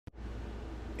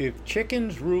If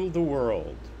chickens rule the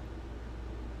world,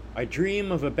 I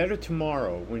dream of a better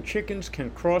tomorrow when chickens can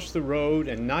cross the road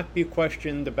and not be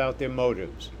questioned about their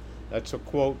motives. That's a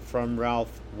quote from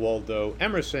Ralph Waldo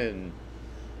Emerson.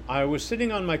 I was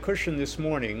sitting on my cushion this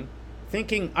morning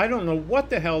thinking I don't know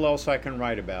what the hell else I can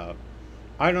write about.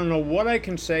 I don't know what I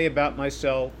can say about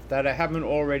myself that I haven't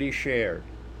already shared.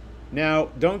 Now,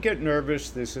 don't get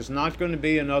nervous. This is not going to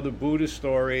be another Buddha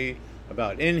story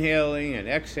about inhaling and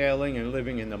exhaling and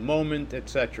living in the moment,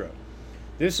 etc.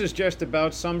 This is just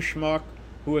about some schmuck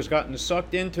who has gotten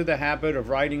sucked into the habit of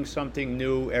writing something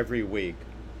new every week.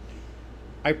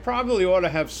 I probably ought to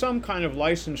have some kind of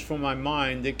license for my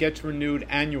mind that gets renewed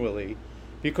annually,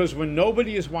 because when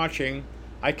nobody is watching,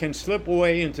 I can slip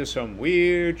away into some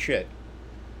weird shit.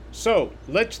 So,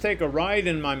 let's take a ride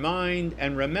in my mind,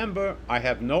 and remember, I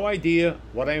have no idea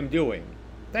what I am doing.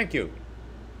 Thank you.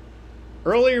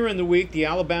 Earlier in the week, the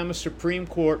Alabama Supreme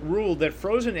Court ruled that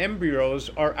frozen embryos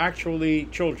are actually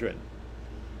children.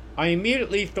 I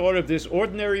immediately thought of this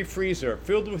ordinary freezer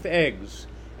filled with eggs,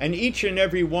 and each and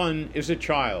every one is a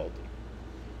child.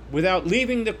 Without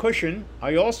leaving the cushion,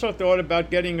 I also thought about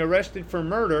getting arrested for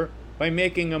murder by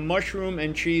making a mushroom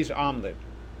and cheese omelet.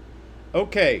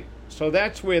 Okay, so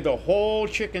that's where the whole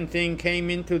chicken thing came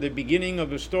into the beginning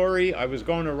of a story I was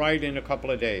going to write in a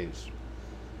couple of days.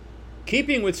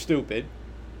 Keeping with stupid,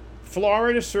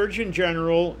 Florida Surgeon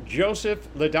General Joseph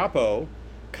Ladapo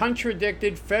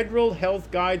contradicted federal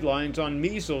health guidelines on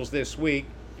measles this week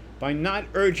by not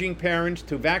urging parents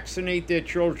to vaccinate their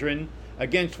children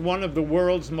against one of the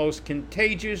world's most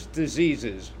contagious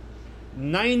diseases.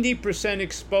 90%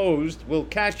 exposed will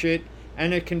catch it,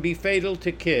 and it can be fatal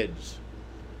to kids.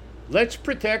 Let's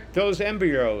protect those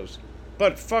embryos,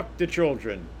 but fuck the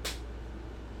children.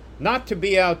 Not to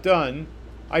be outdone,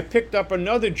 I picked up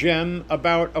another gem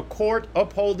about a court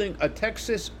upholding a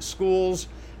Texas school's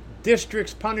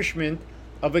district's punishment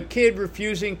of a kid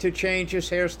refusing to change his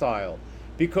hairstyle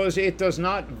because it does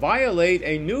not violate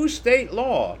a new state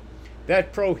law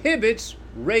that prohibits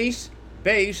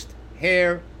race-based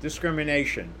hair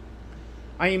discrimination.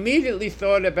 I immediately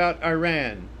thought about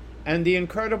Iran and the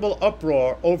incredible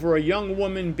uproar over a young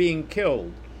woman being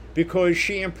killed because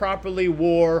she improperly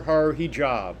wore her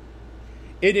hijab.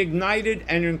 It ignited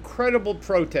an incredible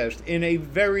protest in a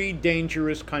very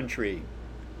dangerous country.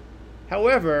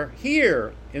 However,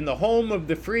 here, in the home of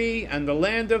the free and the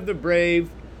land of the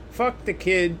brave, fuck the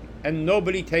kid and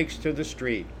nobody takes to the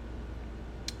street.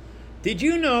 Did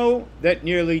you know that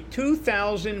nearly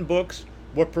 2,000 books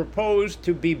were proposed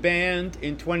to be banned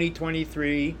in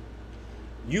 2023?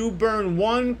 You burn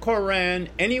one Koran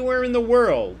anywhere in the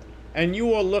world, and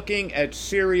you are looking at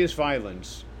serious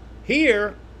violence.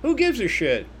 Here, who gives a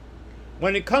shit?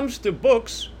 When it comes to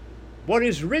books, what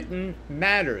is written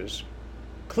matters.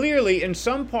 Clearly, in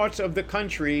some parts of the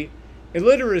country,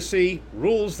 illiteracy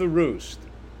rules the roost.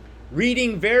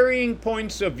 Reading varying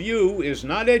points of view is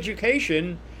not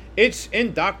education, it's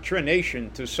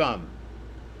indoctrination to some.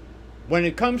 When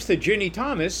it comes to Ginny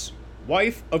Thomas,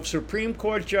 wife of Supreme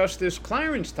Court Justice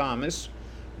Clarence Thomas,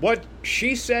 what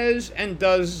she says and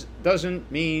does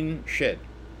doesn't mean shit.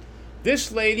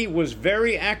 This lady was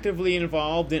very actively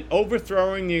involved in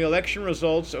overthrowing the election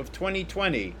results of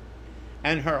 2020,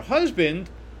 and her husband,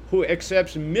 who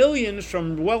accepts millions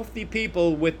from wealthy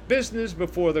people with business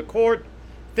before the court,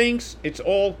 thinks it's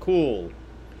all cool.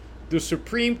 The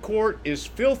Supreme Court is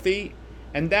filthy,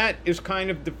 and that is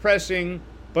kind of depressing,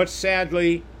 but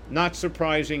sadly not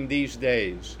surprising these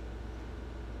days.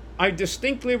 I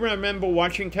distinctly remember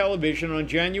watching television on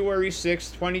January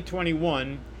 6,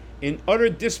 2021, in utter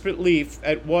disbelief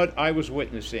at what I was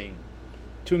witnessing.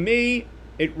 To me,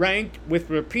 it ranked with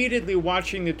repeatedly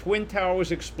watching the Twin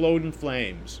Towers explode in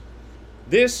flames.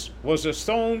 This was a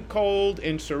stone-cold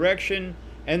insurrection,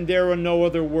 and there are no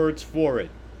other words for it.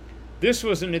 This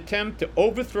was an attempt to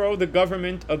overthrow the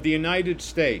government of the United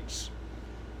States.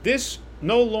 This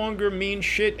no longer means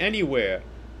shit anywhere,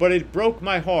 but it broke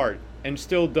my heart and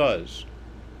still does.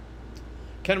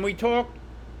 Can we talk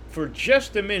for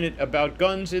just a minute about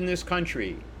guns in this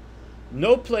country?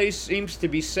 No place seems to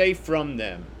be safe from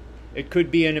them. It could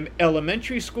be an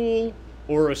elementary school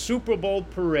or a Super Bowl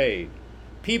parade.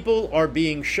 People are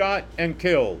being shot and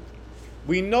killed.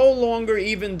 We no longer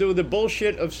even do the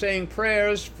bullshit of saying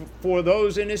prayers for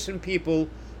those innocent people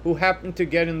who happen to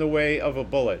get in the way of a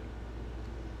bullet.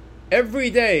 Every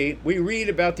day we read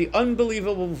about the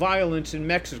unbelievable violence in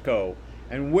Mexico,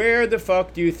 and where the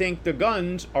fuck do you think the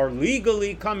guns are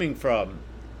legally coming from?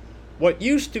 What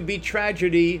used to be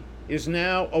tragedy is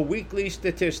now a weekly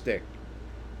statistic.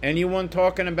 Anyone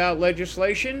talking about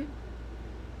legislation?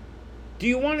 Do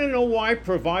you want to know why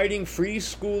providing free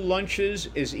school lunches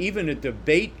is even a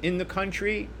debate in the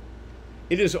country?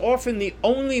 It is often the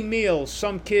only meal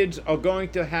some kids are going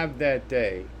to have that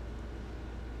day.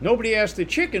 Nobody asked the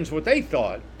chickens what they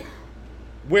thought.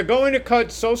 We're going to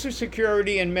cut Social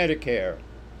Security and Medicare.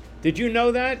 Did you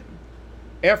know that?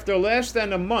 After less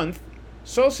than a month,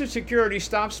 Social Security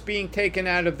stops being taken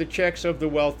out of the checks of the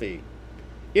wealthy.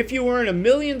 If you earn $1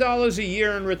 million a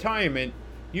year in retirement,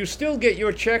 you still get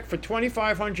your check for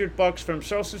 $2,500 from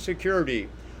Social Security,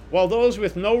 while those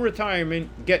with no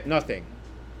retirement get nothing.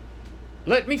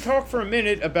 Let me talk for a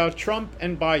minute about Trump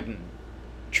and Biden.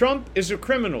 Trump is a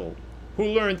criminal who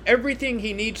learned everything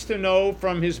he needs to know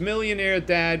from his millionaire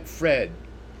dad, Fred.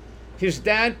 His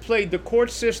dad played the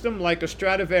court system like a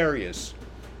Stradivarius,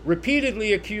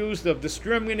 repeatedly accused of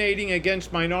discriminating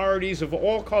against minorities of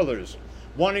all colors,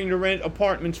 wanting to rent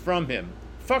apartments from him.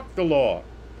 Fuck the law.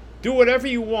 Do whatever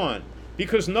you want,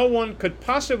 because no one could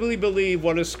possibly believe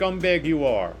what a scumbag you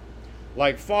are.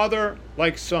 Like father,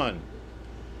 like son.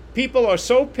 People are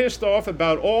so pissed off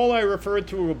about all I referred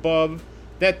to above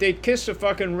that they'd kiss a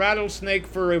fucking rattlesnake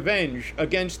for revenge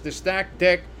against the stacked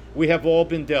deck we have all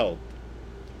been dealt.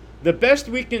 The best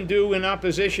we can do in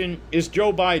opposition is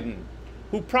Joe Biden,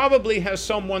 who probably has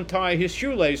someone tie his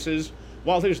shoelaces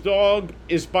while his dog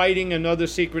is biting another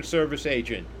Secret Service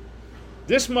agent.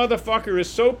 This motherfucker is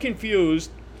so confused,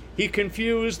 he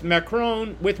confused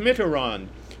Macron with Mitterrand,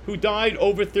 who died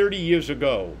over 30 years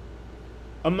ago.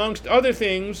 Amongst other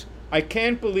things, I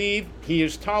can't believe he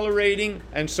is tolerating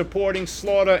and supporting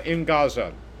slaughter in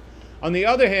Gaza. On the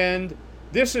other hand,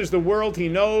 this is the world he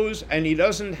knows, and he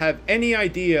doesn't have any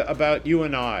idea about you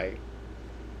and I.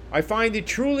 I find it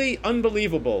truly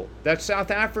unbelievable that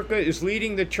South Africa is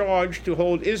leading the charge to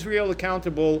hold Israel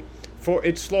accountable for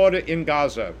its slaughter in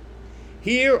Gaza.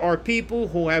 Here are people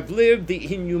who have lived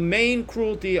the inhumane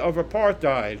cruelty of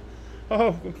apartheid.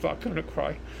 Oh, I'm not going to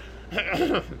cry.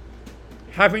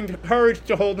 Having the courage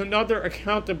to hold another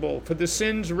accountable for the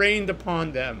sins rained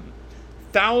upon them.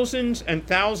 Thousands and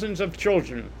thousands of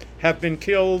children have been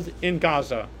killed in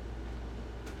Gaza.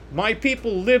 My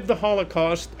people lived the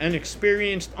Holocaust and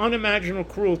experienced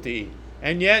unimaginable cruelty,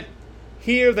 and yet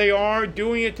here they are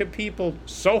doing it to people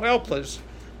so helpless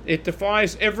it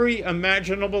defies every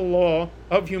imaginable law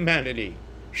of humanity.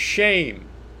 Shame,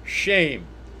 shame.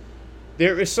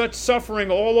 There is such suffering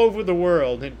all over the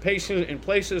world in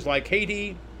places like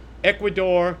Haiti,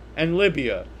 Ecuador, and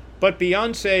Libya, but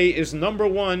Beyonce is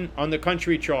 #1 on the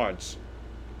country charts.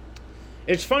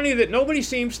 It's funny that nobody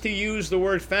seems to use the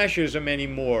word fascism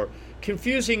anymore,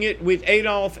 confusing it with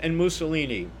Adolf and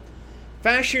Mussolini.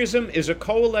 Fascism is a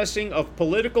coalescing of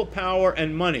political power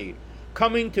and money,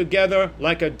 coming together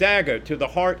like a dagger to the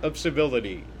heart of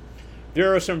civility.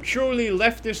 There are some truly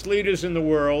leftist leaders in the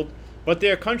world, but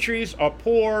their countries are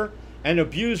poor and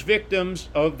abused victims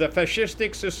of the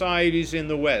fascistic societies in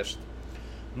the West.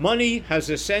 Money has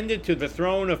ascended to the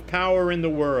throne of power in the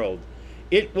world.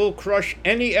 It will crush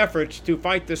any efforts to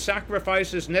fight the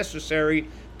sacrifices necessary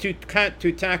to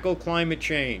tackle climate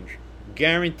change.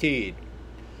 Guaranteed.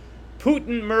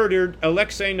 Putin murdered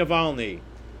Alexei Navalny,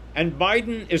 and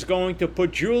Biden is going to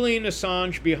put Julian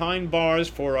Assange behind bars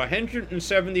for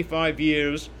 175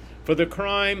 years for the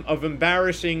crime of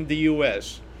embarrassing the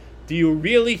U.S. Do you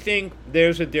really think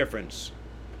there's a difference?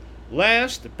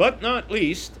 Last but not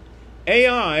least,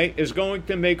 AI is going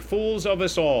to make fools of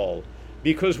us all.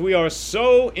 Because we are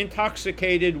so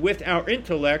intoxicated with our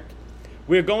intellect,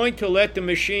 we're going to let the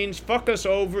machines fuck us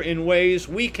over in ways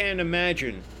we can't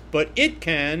imagine. But it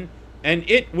can, and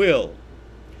it will.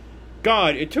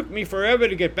 God, it took me forever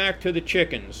to get back to the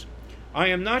chickens. I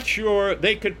am not sure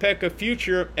they could pick a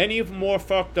future any more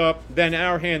fucked up than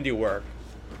our handiwork.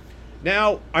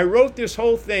 Now, I wrote this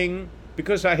whole thing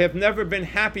because I have never been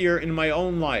happier in my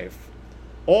own life.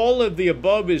 All of the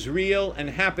above is real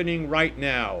and happening right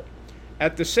now.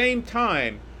 At the same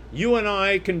time, you and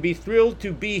I can be thrilled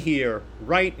to be here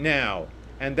right now,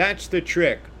 and that's the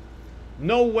trick.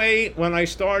 No way when I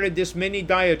started this mini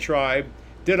diatribe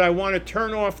did I want to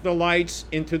turn off the lights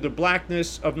into the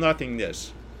blackness of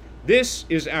nothingness. This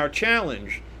is our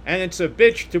challenge, and it's a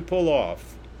bitch to pull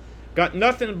off. Got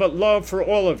nothing but love for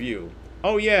all of you.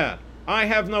 Oh yeah, I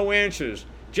have no answers,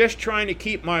 just trying to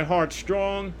keep my heart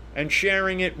strong and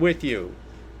sharing it with you.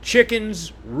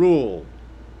 Chickens rule.